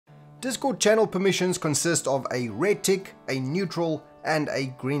Discord channel permissions consist of a red tick, a neutral, and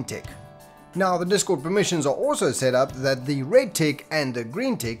a green tick. Now the Discord permissions are also set up that the red tick and the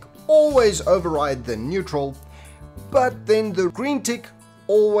green tick always override the neutral, but then the green tick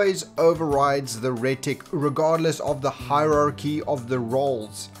always overrides the red tick regardless of the hierarchy of the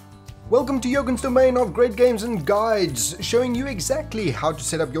roles. Welcome to Joken's Domain of great games and guides, showing you exactly how to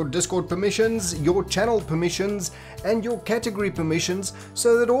set up your Discord permissions, your channel permissions, and your category permissions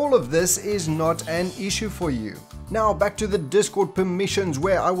so that all of this is not an issue for you. Now back to the Discord permissions,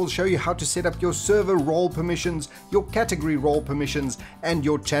 where I will show you how to set up your server role permissions, your category role permissions, and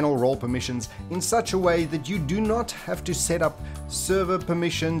your channel role permissions in such a way that you do not have to set up server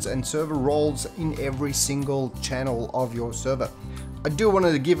permissions and server roles in every single channel of your server. I do want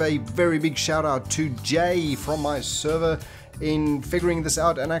to give a very big shout out to Jay from my server in figuring this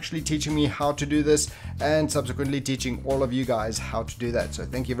out and actually teaching me how to do this, and subsequently teaching all of you guys how to do that. So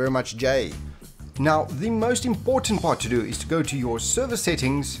thank you very much, Jay. Now the most important part to do is to go to your server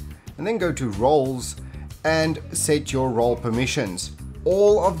settings and then go to roles and set your role permissions.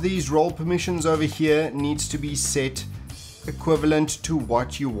 All of these role permissions over here needs to be set equivalent to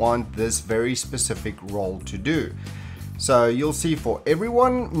what you want this very specific role to do. So you'll see for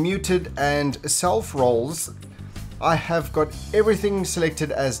everyone, muted, and self roles, I have got everything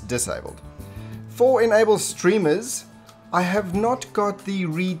selected as disabled. For enable streamers, I have not got the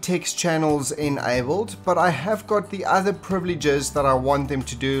read text channels enabled, but I have got the other privileges that I want them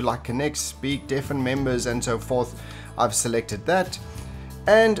to do, like connect, speak, deafen members, and so forth. I've selected that.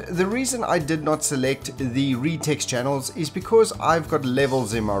 And the reason I did not select the read text channels is because I've got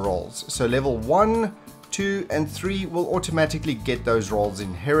levels in my roles. So level 1, 2, and 3 will automatically get those roles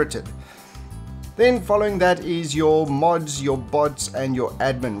inherited. Then following that is your mods, your bots, and your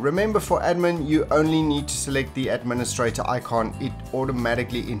admin. Remember, for admin you only need to select the administrator icon. It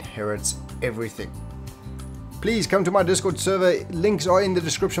automatically inherits everything. Please come to my Discord server, links are in the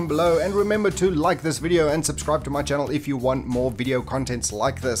description below, and remember to like this video and subscribe to my channel if you want more video contents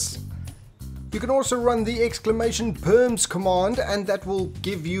like this. You can also run the !perms command, and that will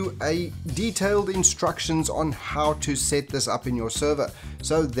give you a detailed instructions on how to set this up in your server.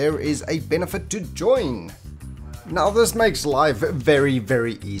 So there is a benefit to join. Now this makes life very,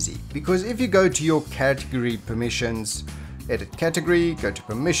 very easy, because if you go to your category permissions, edit category, go to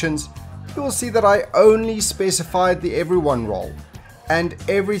permissions, you will see that I only specified the everyone role and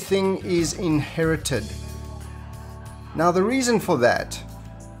everything is inherited. Now the reason for that,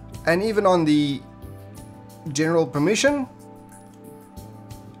 and even on the general permission,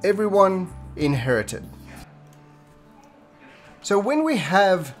 everyone inherited. So when we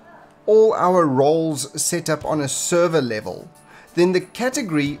have all our roles set up on a server level, then the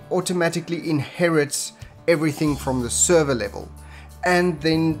category automatically inherits everything from the server level, and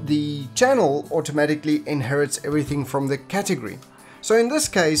then the channel automatically inherits everything from the category. So in this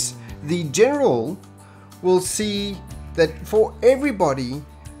case, the general will see that for everybody,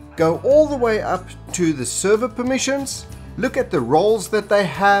 go all the way up to the server permissions, look at the roles that they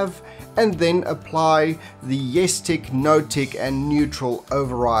have, and then apply the yes tick, no tick, and neutral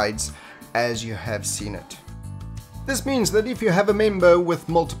overrides as you have seen it. This means that if you have a member with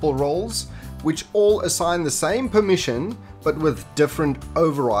multiple roles, which all assign the same permission but with different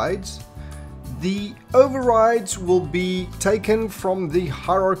overrides, the overrides will be taken from the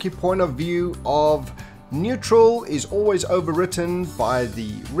hierarchy point of view of neutral is always overwritten by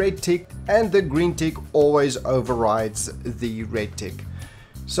the red tick, and the green tick always overrides the red tick.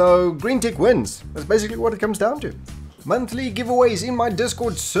 So green tick wins. That's basically what it comes down to. Monthly giveaways in my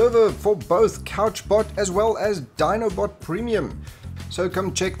Discord server for both Couchbot as well as Dinobot Premium. So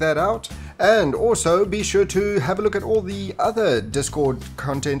come check that out. And also be sure to have a look at all the other Discord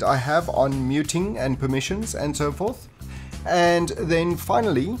content I have on muting and permissions and so forth. And then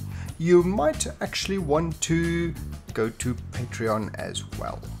finally, you might actually want to go to Patreon as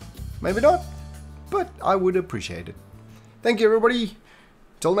well. Maybe not, but I would appreciate it. Thank you everybody.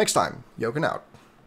 Till next time, Joken out.